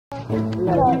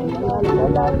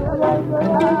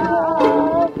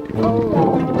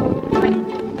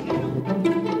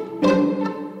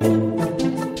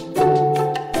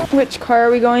Which car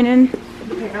are we going in?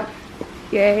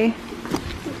 Yay.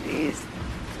 These.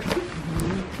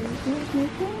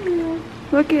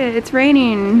 Look it, it's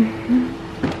raining.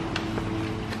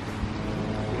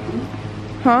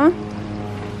 Huh?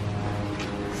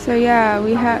 So yeah,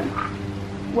 we have,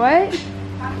 what?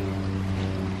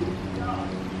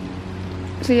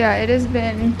 So yeah, it has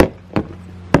been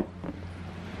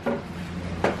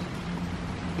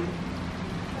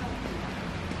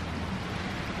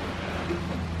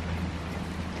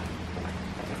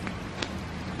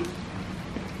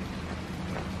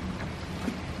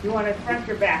You want it front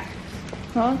or back?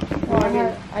 huh?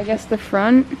 Well, I guess the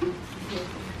front.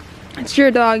 It's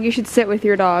your dog, you should sit with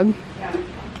your dog. Yeah.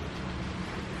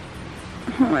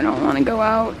 Oh, I don't want to go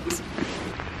out.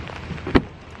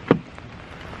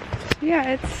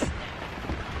 Yeah,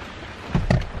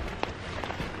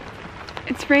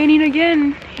 it's raining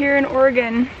again here in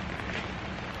Oregon.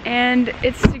 And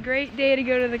it's a great day to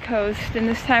go to the coast. And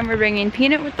this time we're bringing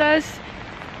Peanut with us.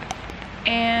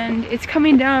 And it's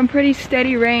coming down pretty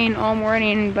steady rain all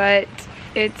morning, but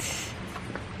it's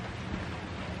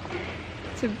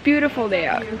a beautiful day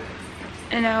out.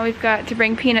 And now we've got to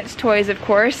bring Peanut's toys, of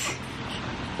course.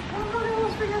 Oh, I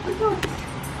almost forgot the book.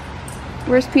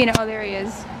 Where's Peanut? Oh, there he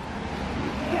is.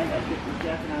 Yeah, I gotta get the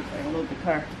jacket out so I can load the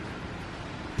car.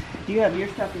 Do you have your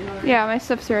stuff in order? Yeah, my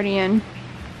stuff's already in.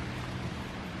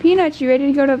 Peanut, you ready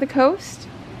to go to the coast?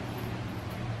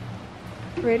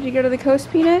 Ready to go to the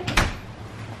coast, Peanut?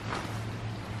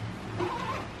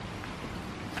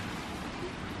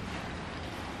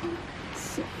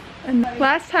 And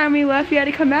last time we left, we had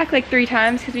to come back like 3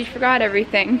 times because we forgot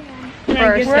everything.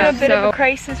 We're in a bit of a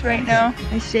crisis right now.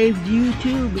 I saved you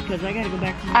too because I gotta go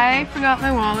back to I forgot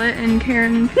my wallet and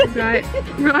Karen forgot.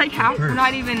 We're like we're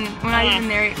not even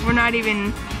there.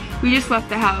 We just left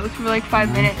the house for like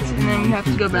 5 minutes and then we have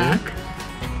to go back.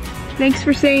 Thanks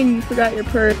for saying you forgot your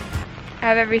purse. I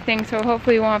have everything, so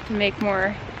hopefully we won't have to make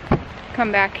more.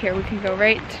 Come back here, we can go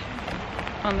right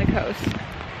on the coast.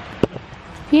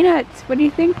 Peanut, what do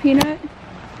you think, Peanut?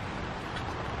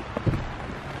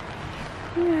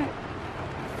 Peanut.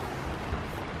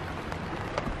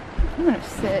 I'm gonna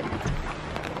sit.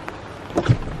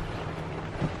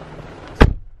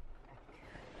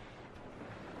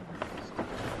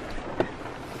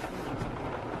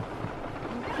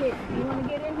 Okay, you wanna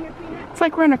get in here, Peanut? It's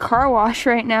like we're in a car wash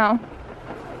right now.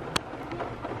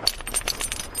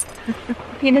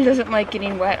 Peanut doesn't like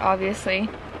getting wet, obviously.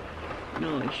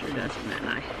 No, he sure doesn't, and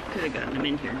I could have gotten him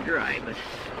in here dry, but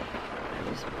I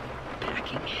was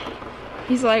packing.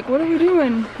 He's like, what are we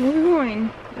doing? Where are we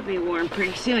going? It'll be warm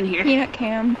pretty soon here. Peanut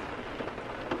cam.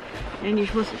 And you're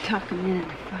supposed to tuck him in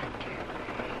the front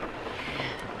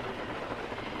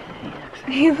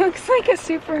here. He looks like a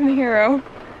superhero.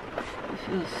 He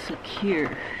feels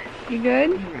secure. You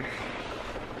good? Here.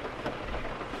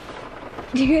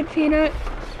 You good, Peanut?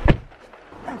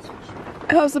 That's for sure.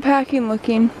 How's the packing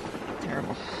looking?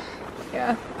 Terrible.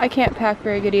 Yeah, I can't pack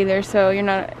very good either, so you're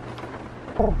not...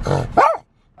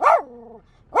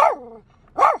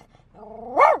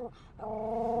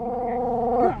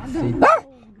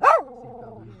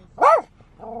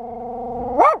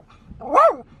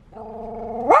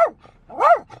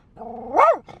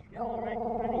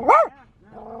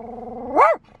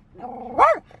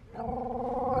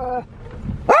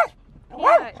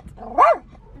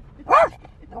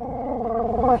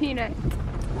 Peanut.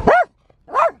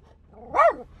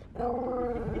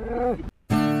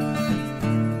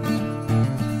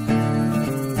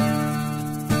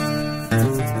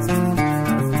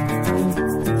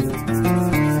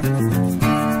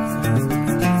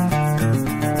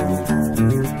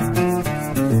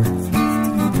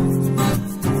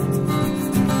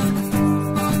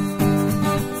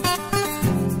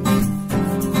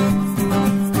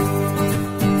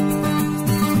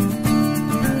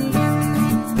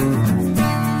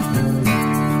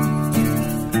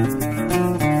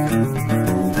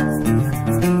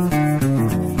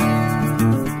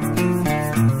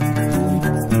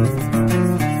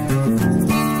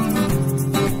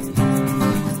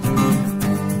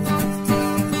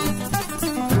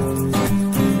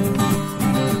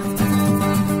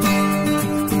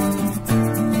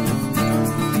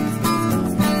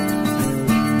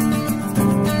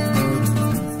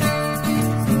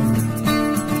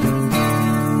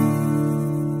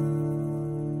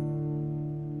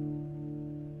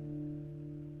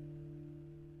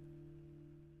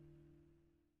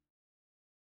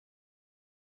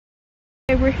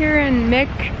 We're here in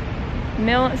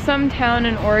some town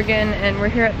in Oregon, and we're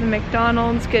here at the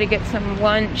McDonald's gonna get some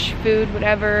lunch, food,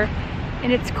 whatever,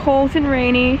 and it's cold and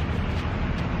rainy.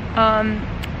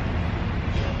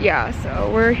 Yeah,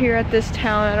 so we're here at this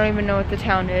town. I don't even know what the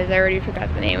town is. I already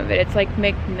forgot the name of it. It's like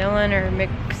McMillan or Mc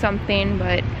something,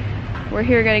 but we're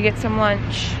here gonna get some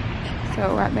lunch.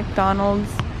 So we're at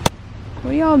McDonald's.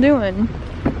 What are y'all doing?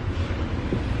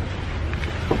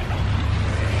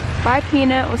 Bye,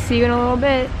 Peanut. We'll see you in a little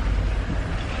bit.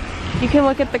 You can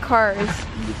look at the cars.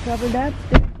 You covered up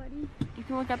there, buddy? You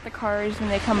can look at the cars when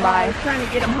they come by. I was trying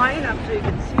to get them high enough so you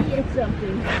can see it's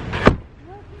something.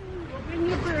 We'll bring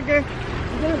you a burger.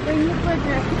 We're gonna bring you a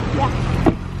burger. Yeah.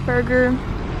 Burger.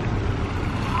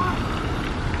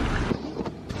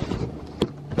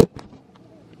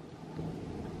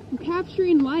 I'm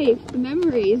capturing life, the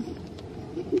memories.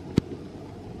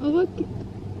 Oh look.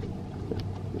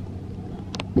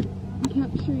 I'm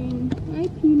capturing. Hi,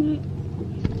 Peanut.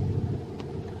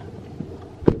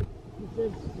 Is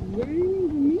this learning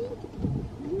to me?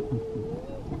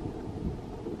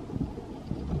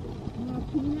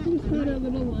 Just had a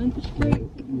little lunch break.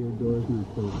 Your door's not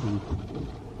closing.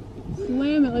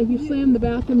 Slam it like you slammed the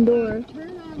bathroom door.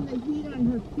 Turn on the heat on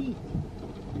her feet.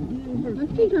 My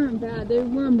feet aren't bad. They're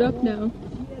warmed up now.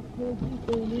 She had 4 feet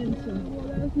going in, so Well,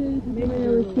 that was maybe maybe something I they're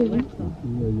a was little seeing. wet, so.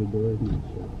 Yeah, your door's not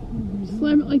shut.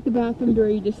 Slam it like the bathroom door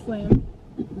you just slammed.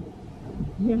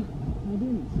 Yeah, I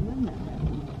didn't slam that.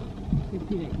 Hey,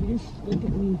 Peanut, you just look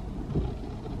at me.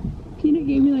 Peanut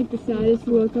gave me like the saddest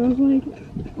look. I was like, I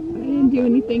didn't do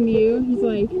anything to you. He's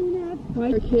like,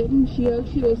 why? Our kitten, she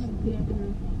goes,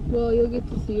 well, you'll get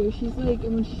to see her. She's like,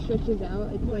 and when she stretches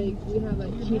out, it's like we have a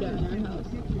cheetah in our house.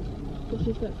 So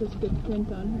she's got this good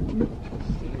print on her.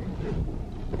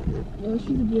 Well,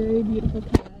 she's a very beautiful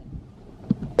cat.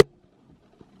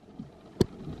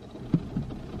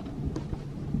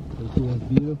 Is she as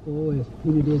beautiful as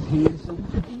Peanut is handsome?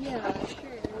 Yeah, sure.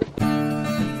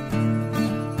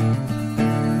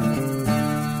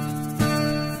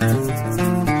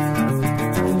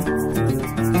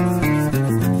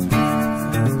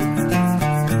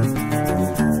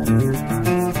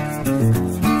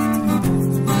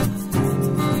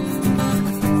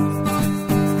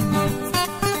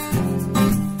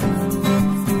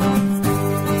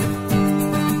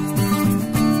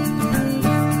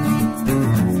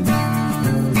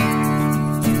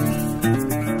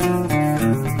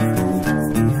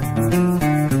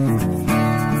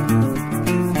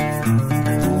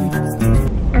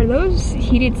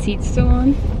 Heated seats still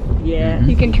on? Yeah.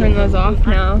 You can turn those off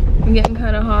now. I'm getting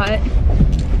kind of hot.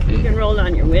 You can roll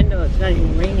down your window. It's not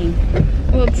even raining.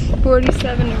 Well, it's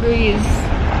 47 degrees.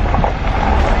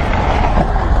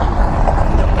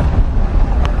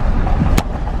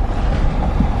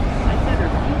 I said her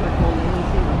feet were cold.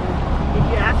 Did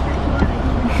you ask her for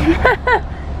it?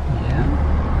 Yeah.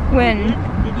 When?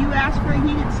 Did you ask for a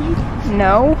heated seat?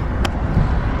 No.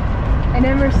 I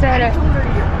never said I it. told her her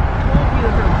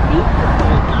feet were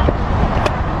cold, not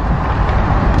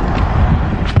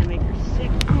to make her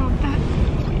sick. Oh, that.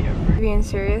 Being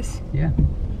serious? Yeah.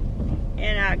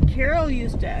 And Carol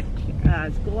used to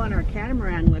go on our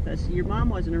catamaran with us. Your mom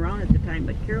wasn't around at the time,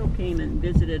 but Carol came and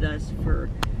visited us for,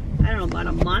 I don't know, about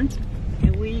a month.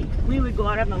 And we would go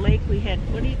out on the lake. We had,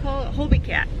 what do you call it? Hobie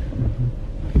Cat.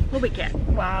 Hobie Cat.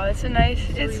 Wow, it's a nice.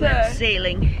 So It's we went a.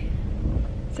 sailing.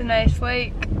 It's a nice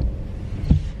lake.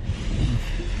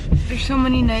 There's so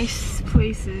many nice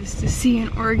places to see in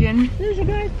Oregon. There's a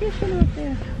guy fishing out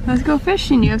there. Let's go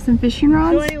fishing. You have some fishing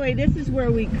rods? So anyway, this is where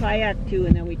we kayak to,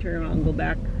 and then we turn around and go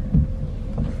back.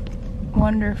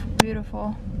 Wonderful,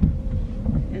 beautiful.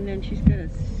 And then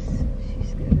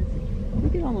we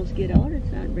could almost get out. It's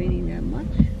not raining that much.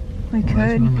 We Well,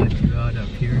 could. I'm let you go out up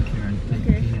here, Karen. Take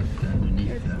Okay. Peanut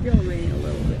underneath It's that. still raining a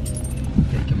little bit.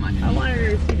 Take him underneath. I wanted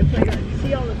her to see the playground.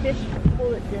 See all the fish?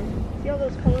 Pull it in. See all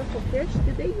those colorful fish?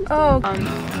 Did they use Oh,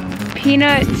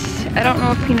 Peanut. I don't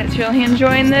know if Peanut's really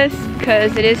enjoying this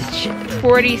because it is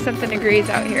 40 something degrees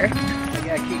out here. I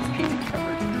gotta keep Peanut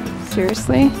covered.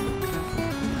 Seriously?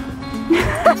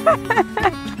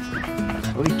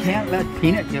 We can't let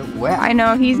Peanut get wet. I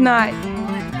know, he's not.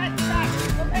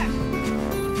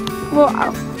 Well,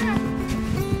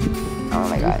 oh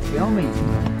my god. Filming.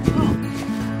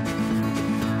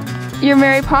 You're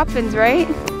Mary Poppins, right?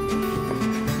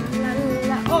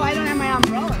 Oh, I don't have my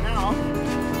umbrella now.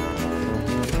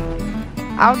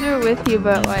 I'll do it with you,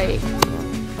 but like,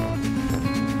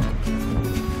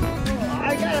 Oh,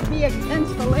 I gotta be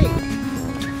against the lake.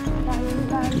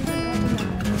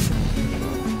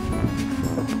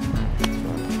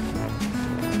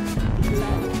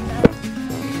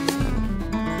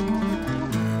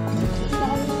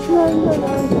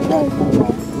 Okay,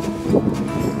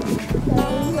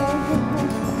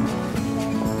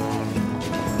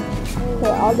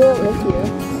 I'll do it with you.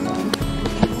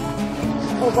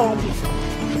 Oh God.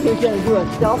 You're gonna do a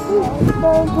selfie?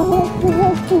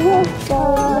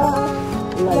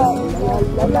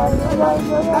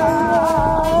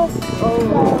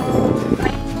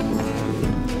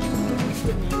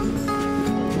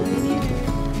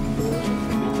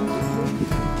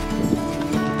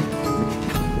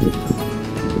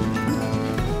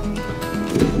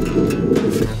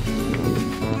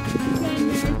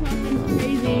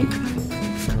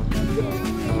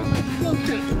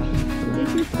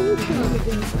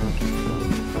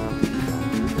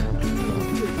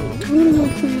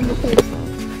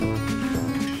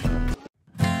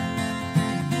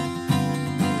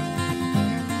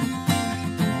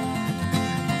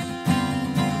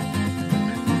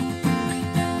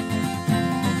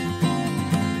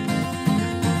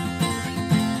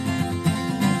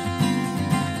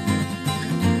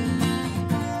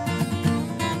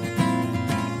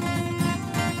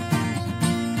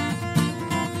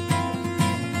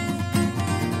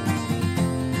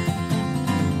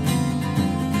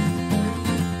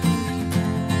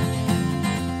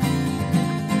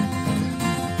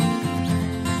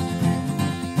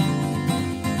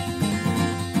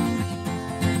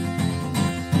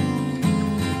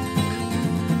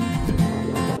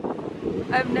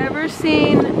 I've never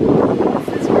seen,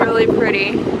 this is really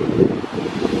pretty.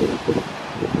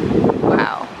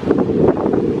 Wow.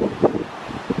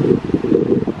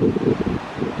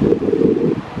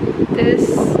 This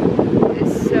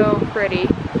is so pretty.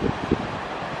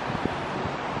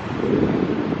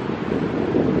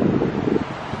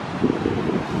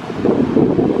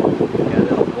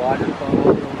 Got a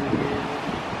waterfall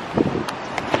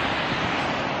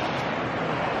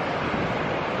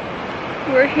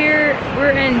over here.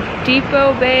 We're in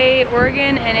Depot Bay,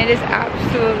 Oregon, and it is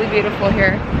absolutely beautiful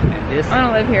here. And this, I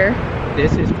want to live here.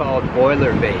 this is called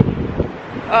Boiler Bay.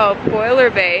 Oh, Boiler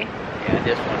Bay. Yeah,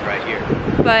 this one right here.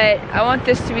 But I want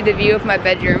this to be the view of my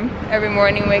bedroom. Every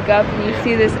morning, wake up and you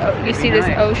see this. You see this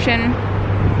nice. ocean.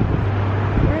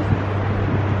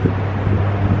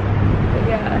 But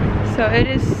yeah, so it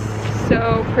is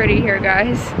so pretty here,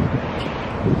 guys.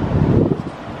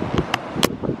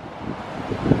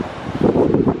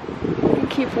 You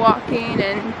keep walking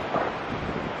and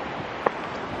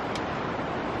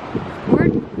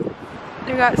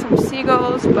they got some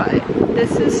seagulls, but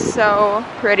this is so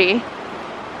pretty.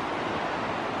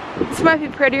 This might be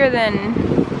prettier than,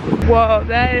 whoa,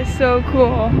 that is so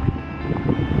cool.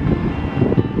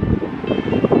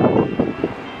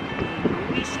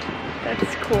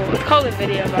 That's cool. It's called a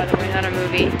video, by the way, not a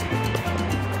movie.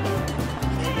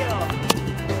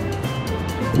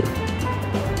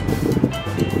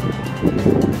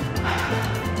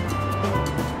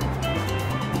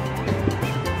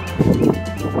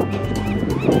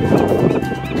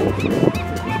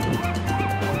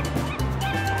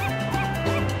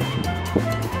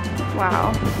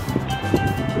 Wow.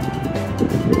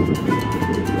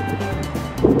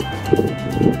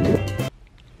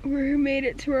 We made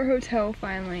it to our hotel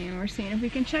finally, and we're seeing if we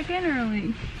can check in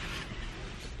early.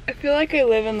 I feel like I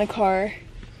live in the car.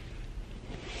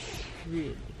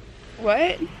 Really?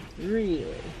 What? Really?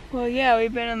 Well, yeah,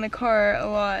 we've been in the car a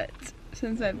lot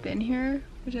since I've been here,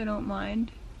 which I don't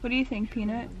mind. What do you think,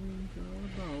 Peanut?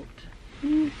 What do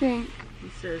you think? He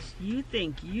says, you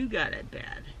think you got it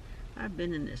bad. I've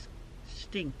been in this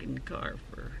stinking car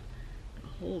for the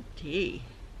whole day.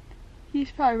 He's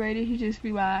probably ready to just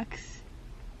relax.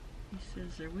 He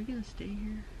says, are we gonna stay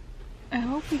here? I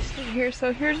hope we stay here.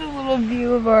 So here's a little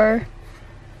view of our,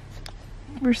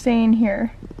 we're staying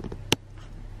here.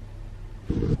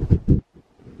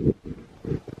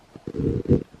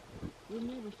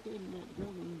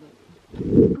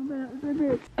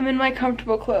 I'm in my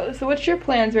comfortable clothes. So what's your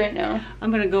plans right now?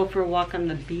 I'm gonna go for a walk on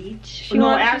the beach. She no,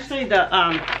 wants- actually the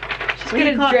She's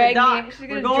gonna drag me. She's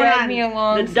gonna drag me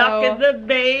along. The duck so at the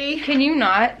bay. can you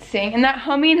not sing? And that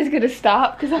humming is gonna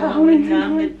stop because that humming's The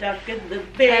annoying. duck at the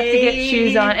bay. I have to get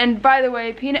shoes on. And by the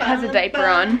way, Peanut has a diaper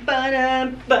on.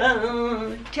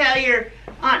 Tell your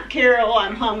Aunt Carol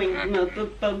I'm humming. I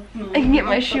can get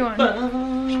my shoe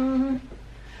on.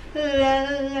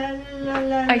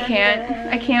 I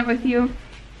can't. I can't with you.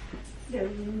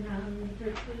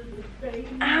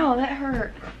 Ow, that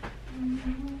hurt.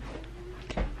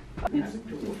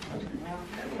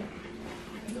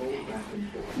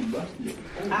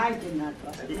 I did not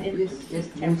bust it.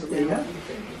 It's temporary.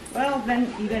 Well,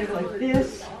 then you gotta go like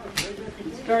this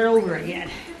and start over again.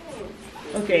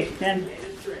 Okay, then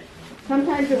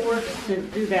Sometimes it works to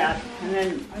do that, and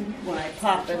then when I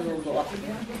pop it, it'll go up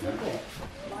again.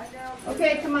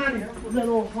 Okay, come on,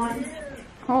 little one.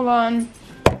 Hold on.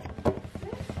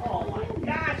 Oh my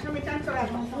gosh, how many times do I have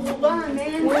to hold on,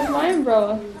 man? Where's my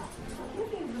umbrella?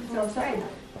 It's outside.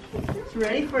 It's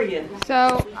ready for you.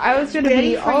 So I was gonna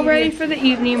be all ready for the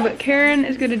evening, but Karen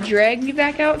is gonna drag me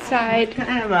back outside.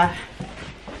 Kind of a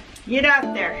get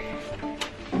out there.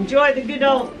 Enjoy the good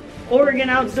old Oregon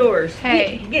outdoors.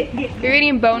 Hey, Get. you're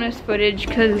getting bonus footage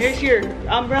because, There's your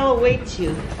umbrella waits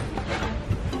you.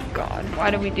 God, why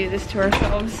do we do this to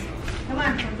ourselves? Come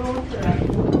on, we're going to the...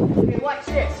 Okay, watch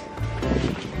this.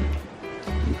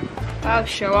 Wow,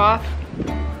 show off.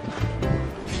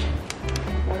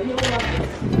 Oh, you'll love this.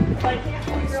 But I can't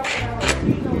figure out how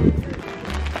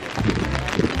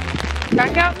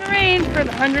Back out in the rain for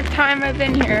the 100th time I've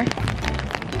been here.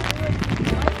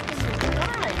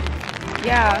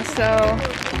 Yeah, so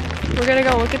we're gonna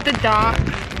go look at the dock.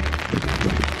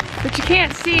 But you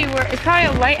can't see where it's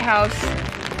probably a lighthouse.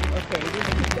 Okay, just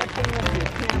keep that thing up your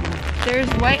camera. There's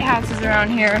lighthouses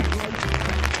around here.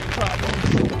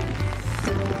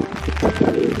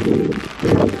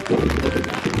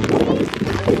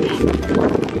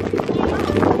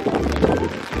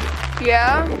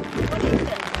 Yeah?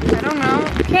 I don't know.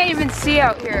 I can't even see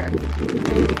out here.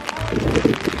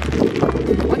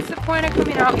 What's the point of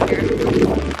coming out here?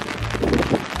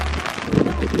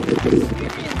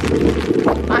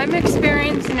 I'm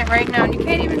experiencing it right now and you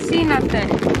can't even see nothing.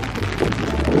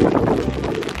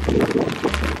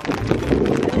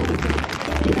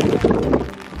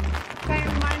 Kind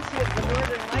of reminds me of the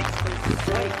Northern Lights.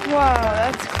 Like, Wow,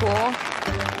 that's cool.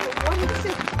 what is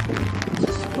it? It's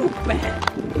a spook, man.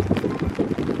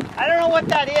 I don't know what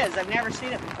that is. I've never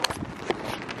seen it before.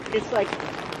 It's like,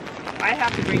 I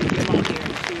have to bring Jim out here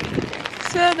and see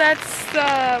it. So that's,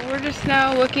 we're just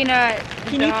now looking at...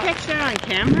 Can you catch that on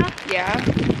camera? Yeah.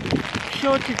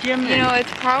 Show it to Jim. You know,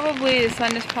 it's probably, the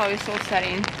sun is probably still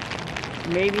setting.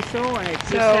 Maybe so. And it's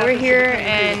just So we're happens to here come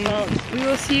and through the clouds. we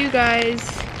will see you guys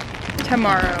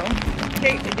tomorrow.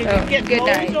 Okay, did So, you get good Lowe's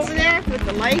night. over there with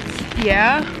the lights?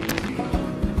 Yeah?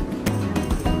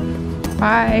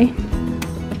 Bye.